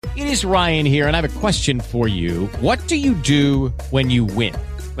It is Ryan here, and I have a question for you. What do you do when you win?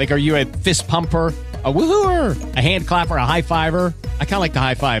 Like, are you a fist pumper, a woohooer, a hand clapper, a high fiver? I kind of like the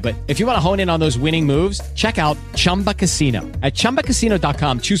high five, but if you want to hone in on those winning moves, check out Chumba Casino. At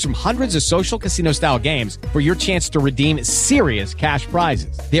ChumbaCasino.com, choose from hundreds of social casino-style games for your chance to redeem serious cash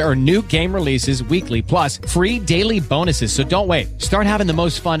prizes. There are new game releases weekly, plus free daily bonuses. So don't wait. Start having the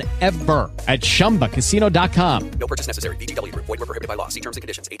most fun ever at ChumbaCasino.com. No purchase necessary. VGW. Void where prohibited by law. See terms and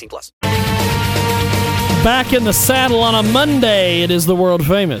conditions. 18+. Back in the saddle on a Monday, it is the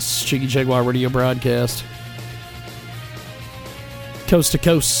world-famous Jiggy Jaguar radio broadcast. Coast to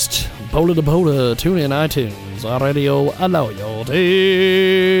coast, boulder to boulder, tune in iTunes, iRadio,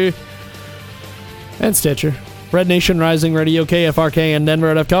 Loyalty, and Stitcher. Red Nation Rising Radio, KFRK, and Denver,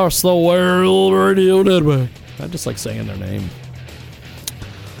 and of course, the World Radio Network. I just like saying their name.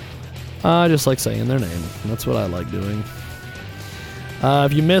 That's what I like doing.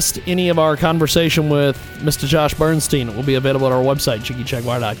 If you missed any of our conversation with Mr. Josh Bernstein, it will be available at our website,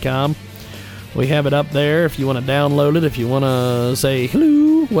 JiggyJaguar.com. We have it up there if you want to download it, if you want to say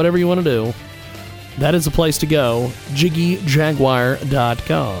hello, whatever you want to do. That is the place to go,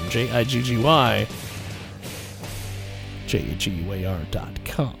 JiggyJaguar.com,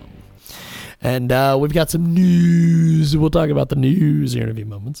 JiggyJaguar.com. And we've got some news. We'll talk about the news here in a few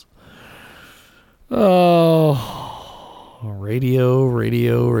moments. Oh... Radio.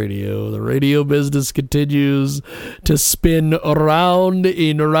 The radio business continues to spin around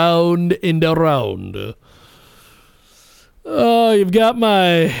and around and around. Oh, you've got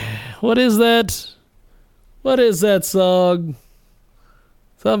my... What is that? What is that song?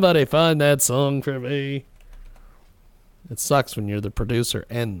 Somebody find that song for me. It sucks when you're the producer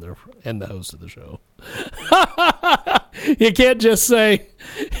and the host of the show. You can't just say...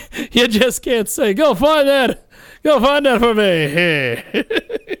 You just can't say, go find that for me. Hey.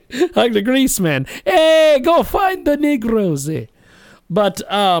 Like the Grease Man. Hey, go find the Negroes. But,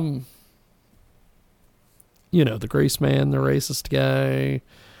 the Grease Man, the racist guy.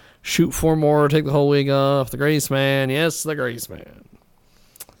 Shoot 4 more, take the whole wig off. The Grease Man. Yes, the Grease Man.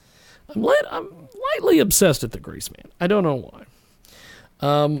 I'm lightly obsessed with the Grease Man. I don't know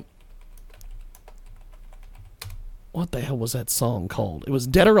why. What the hell was that song called? It was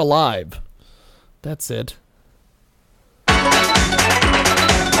Dead or Alive. That's it.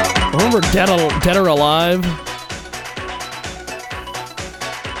 Remember Dead or Alive?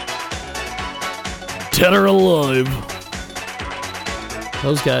 Dead or Alive.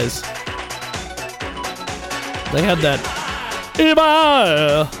 Those guys. They had that. If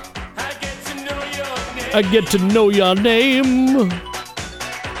I get to know your name.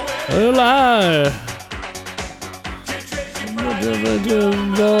 Well,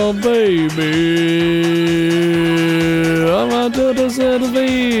 oh, baby, I'm out to the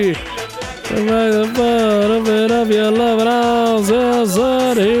city. Right the bottom of your love and all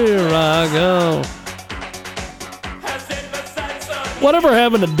said, here I go. Whatever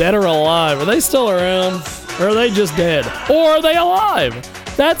happened to Dead or Alive? Are they still around? Or are they just dead? Or are they alive?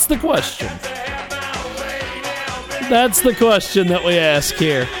 That's the question. That's the question that we ask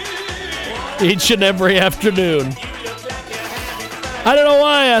here each and every afternoon. I don't know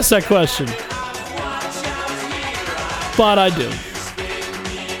why I asked that question, but I do.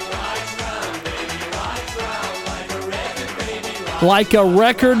 Like a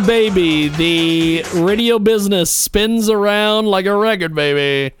record baby, the radio business spins around like a record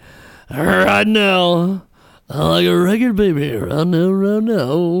baby. Right now. Like a record baby. Right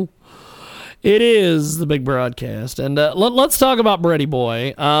now. It is the big broadcast. And let's talk about Brady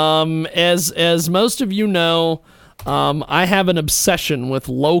Boy. As most of you know, I have an obsession with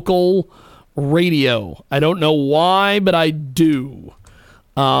local radio. I don't know why, but I do.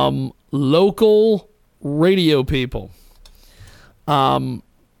 Local radio people.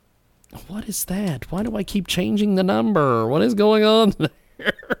 What is that? Why do I keep changing the number? What is going on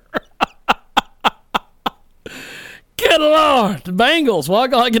there? Good Lord. The Bengals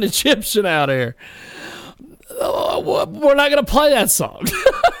walk like an Egyptian out here. We're not going to play that song.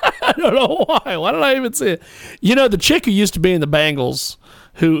 I don't know why. Why did I even say it? You know, the chick who used to be in the Bengals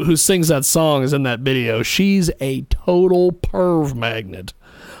who sings that song is in that video. She's a total perv magnet.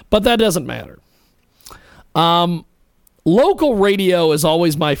 But that doesn't matter. Local radio is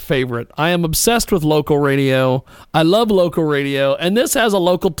always my favorite. I am obsessed with local radio. I love local radio. And this has a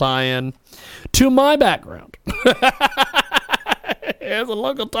local tie-in to my background. It has a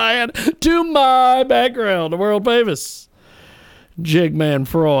local tie-in to my background, the world famous Jigman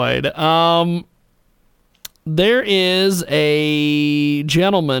Freud. There is a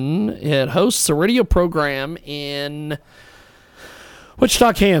gentleman that hosts a radio program in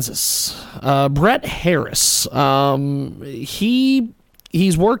Wichita, Kansas. Brett Harris.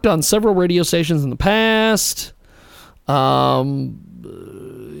 He's worked on several radio stations in the past.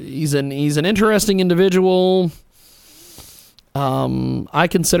 He's an interesting individual. I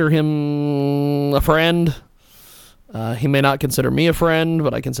consider him a friend. He may not consider me a friend,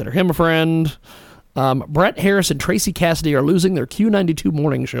 but I consider him a friend. Brett Harris and Tracy Cassidy are losing their Q92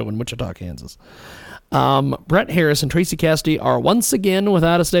 morning show in Wichita, Kansas. Brett Harris and Tracy Cassidy are once again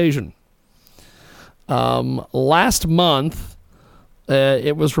without a station. Last month,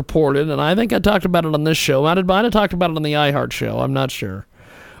 it was reported, and I think I talked about it on this show. I might have talked about it on the iHeart show. I'm not sure.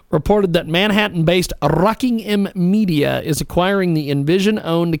 Reported that Manhattan-based Rockingham Media is acquiring the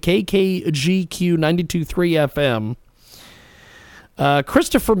Envision-owned KKGQ 92.3 FM.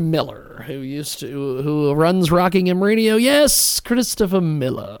 Christopher Miller, who runs Rockingham Radio. Yes, Christopher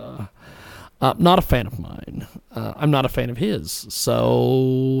Miller. Not a fan of mine. I'm not a fan of his.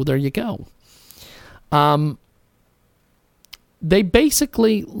 So there you go. They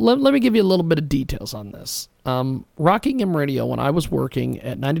basically, let me give you a little bit of details on this. Rockingham Radio, when I was working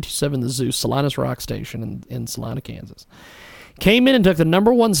at 92.7 The Zeus, Salinas Rock Station in Salina, Kansas, came in and took the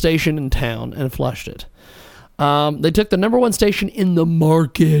number one station in town and flushed it. They took the number one station in the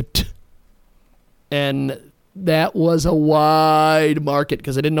market, and that was a wide market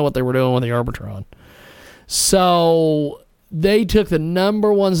because they didn't know what they were doing with the Arbitron. So they took the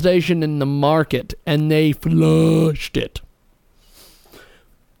number one station in the market and they flushed it.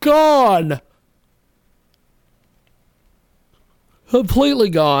 Gone. Completely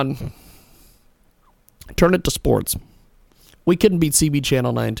gone. Turn it to sports. We couldn't beat CB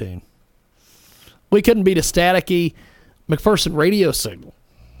Channel 19. We couldn't beat a staticky McPherson radio signal.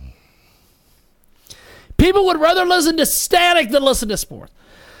 People would rather listen to static than listen to sports.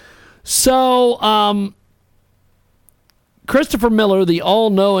 So, Christopher Miller, the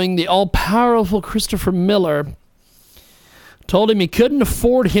all-knowing, the all-powerful Christopher Miller, told him he couldn't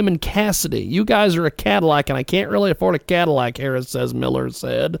afford him and Cassidy. You guys are a Cadillac, and I can't really afford a Cadillac, Harris says, Miller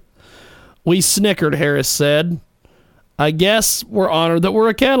said. We snickered, Harris said. I guess we're honored that we're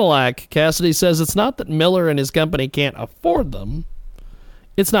a Cadillac. Cassidy says it's not that Miller and his company can't afford them.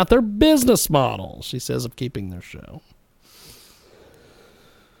 It's not their business model, she says, of keeping their show.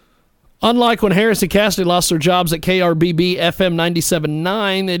 Unlike when Harris and Cassidy lost their jobs at KRBB FM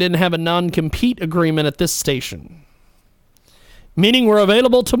 97.9, they didn't have a non-compete agreement at this station. Meaning we're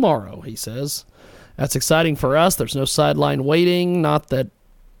available tomorrow, he says. That's exciting for us. There's no sideline waiting. Not that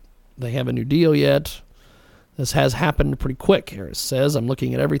they have a new deal yet. This has happened pretty quick, Harris says. I'm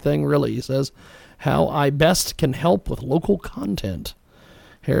looking at everything, really, he says, how I best can help with local content.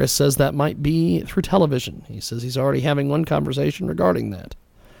 Harris says that might be through television. He says he's already having one conversation regarding that.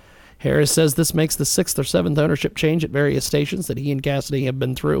 Harris says this makes the 6th or 7th ownership change at various stations that he and Cassidy have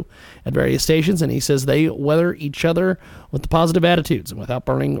been through at various stations, and he says they weather each other with the positive attitudes and without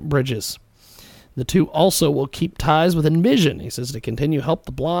burning bridges. The two also will keep ties with Envision, he says, to continue to help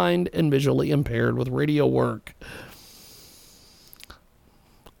the blind and visually impaired with radio work.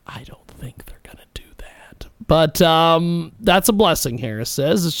 I don't think they're going to do that. But that's a blessing, Harris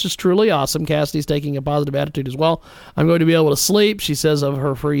says. It's just truly awesome. Cassidy's taking a positive attitude as well. I'm going to be able to sleep, she says, of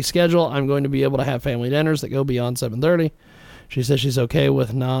her free schedule. I'm going to be able to have family dinners that go beyond 7:30. She says she's okay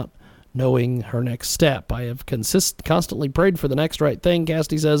with not knowing her next step. I have constantly prayed for the next right thing,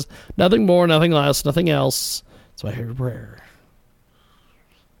 Cassidy says. Nothing more, nothing less, nothing else. So I hear a prayer.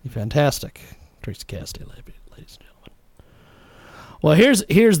 You're fantastic, Tracy Cassidy, ladies and gentlemen. Well,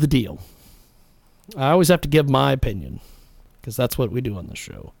 here's the deal. I always have to give my opinion, because that's what we do on the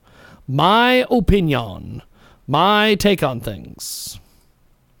show. My opinion. My take on things.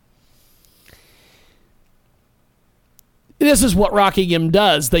 This is what Rockingham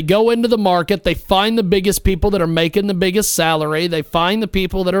does. They go into the market. They find the biggest people that are making the biggest salary. They find the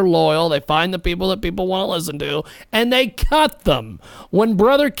people that are loyal. They find the people that people want to listen to. And they cut them. When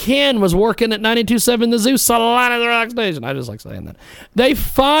Brother Ken was working at 92.7 The Zeus, Salina Rock Station, I just like saying that, they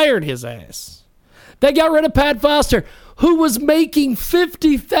fired his ass. They got rid of Pat Foster, who was making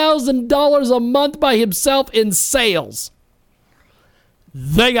 $50,000 a month by himself in sales.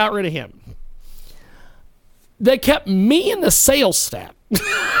 They got rid of him. They kept me in the sales staff.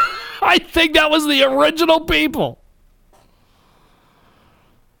 I think that was the original people.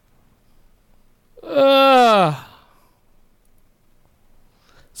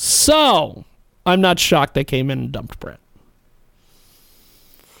 So, I'm not shocked they came in and dumped Brett.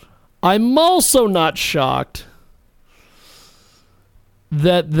 I'm also not shocked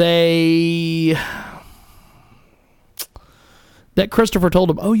that Christopher told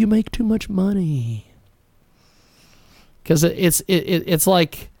him, oh, you make too much money. Because it's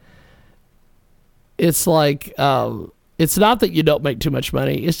like it's not that you don't make too much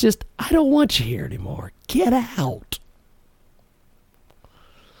money. It's just, I don't want you here anymore. Get out.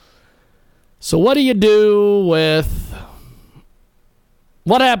 So what do you do with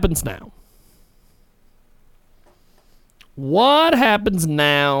what happens now? What happens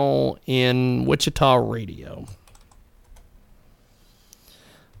now in Wichita radio?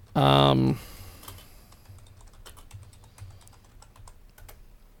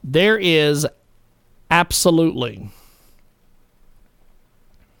 There is absolutely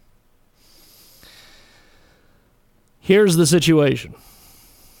here's the situation.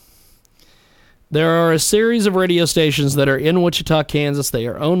 There are a series of radio stations that are in Wichita, Kansas. They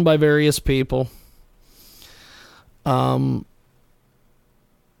are owned by various people.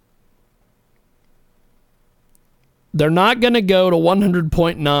 They're not going to go to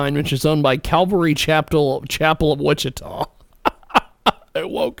 100.9, which is owned by Calvary Chapel of Wichita. They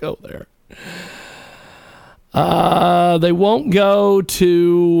won't go there. They won't go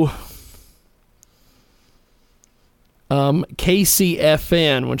to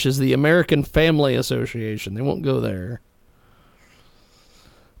KCFN, which is the American Family Association. They won't go there.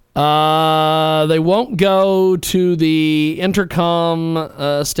 They won't go to the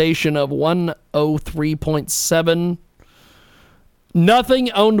Intercom station of 103.7.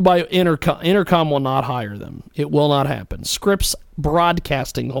 Nothing owned by Intercom. Intercom will not hire them. It will not happen. Scripps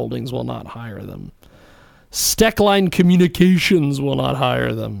Broadcasting Holdings will not hire them. Steckline Communications will not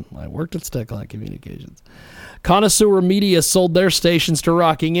hire them. I worked at Steckline Communications. Connoisseur Media sold their stations to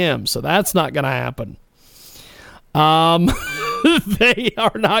Rockingham, so that's not going to happen. They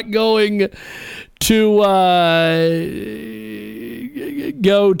are not going to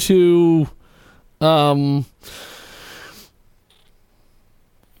go to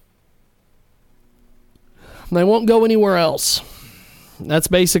they won't go anywhere else. That's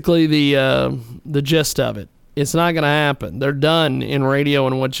basically the gist of it. It's not going to happen. They're done in radio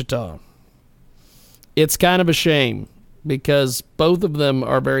in Wichita. It's kind of a shame because both of them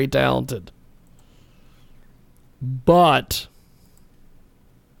are very talented. But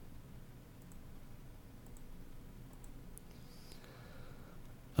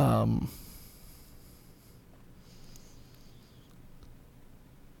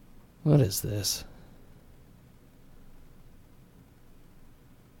what is this?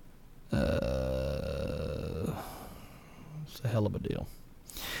 It's a hell of a deal.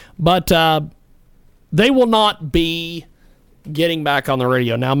 But they will not be getting back on the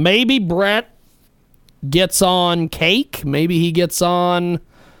radio. Now, maybe Brett gets on Cake. Maybe he gets on...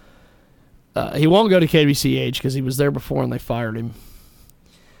 he won't go to KBCH because he was there before and they fired him.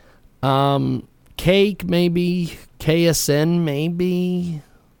 Cake, maybe. KSN, maybe.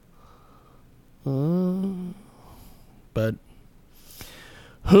 But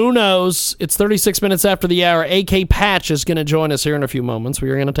who knows? It's 36 minutes after the hour. AK Patch is going to join us here in a few moments. We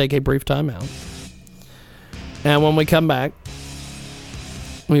are going to take a brief time out. And when we come back,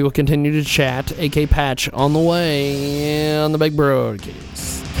 we will continue to chat. AK Patch on the way on the Big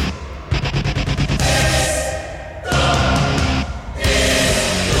Broadcast.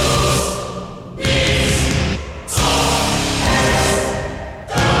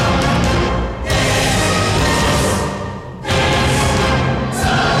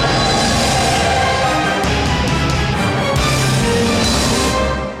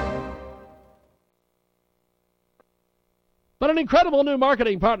 But an incredible new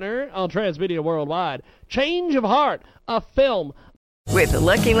marketing partner on Transmedia Worldwide. Change of Heart, a film. With the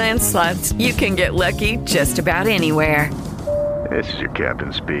Lucky Land Slots, you can get lucky just about anywhere. This is your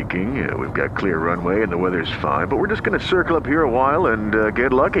captain speaking. We've got clear runway and the weather's fine, but we're just going to circle up here a while and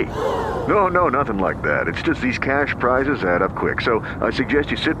get lucky. No, nothing like that. It's just these cash prizes add up quick. So I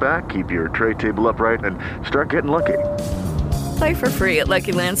suggest you sit back, keep your tray table upright, and start getting lucky. Play for free at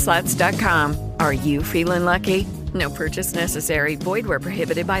LuckyLandSlots.com. Are you feeling lucky? No purchase necessary. Void where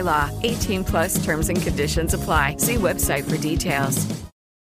prohibited by law. 18+ terms and conditions apply. See website for details.